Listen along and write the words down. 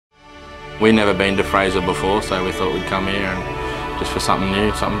We'd never been to Fraser before, so we thought we'd come here and just for something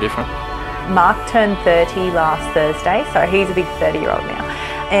new, something different. Mark turned 30 last Thursday, so he's a big 30-year-old now.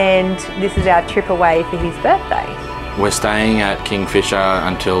 And this is our trip away for his birthday. We're staying at Kingfisher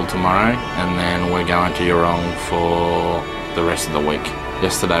until tomorrow, and then we're going to Yorong for the rest of the week.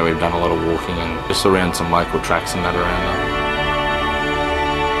 Yesterday we've done a lot of walking and just around some local tracks and that around there.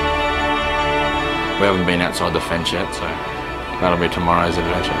 We haven't been outside the fence yet, so that'll be tomorrow's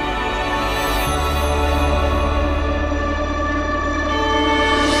adventure.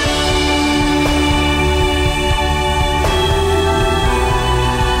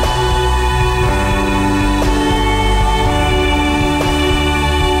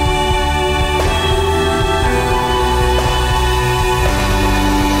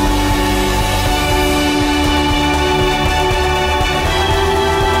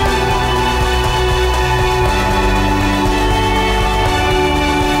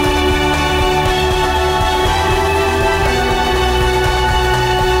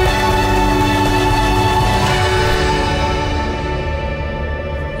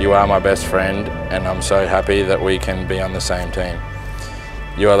 You are my best friend, and I'm so happy that we can be on the same team.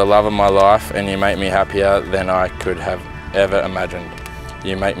 You are the love of my life, and you make me happier than I could have ever imagined.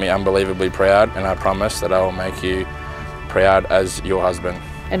 You make me unbelievably proud, and I promise that I will make you proud as your husband.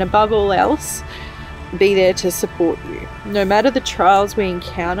 And above all else, be there to support you. No matter the trials we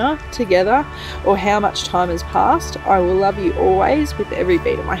encounter together or how much time has passed, I will love you always with every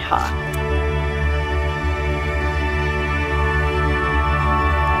beat of my heart.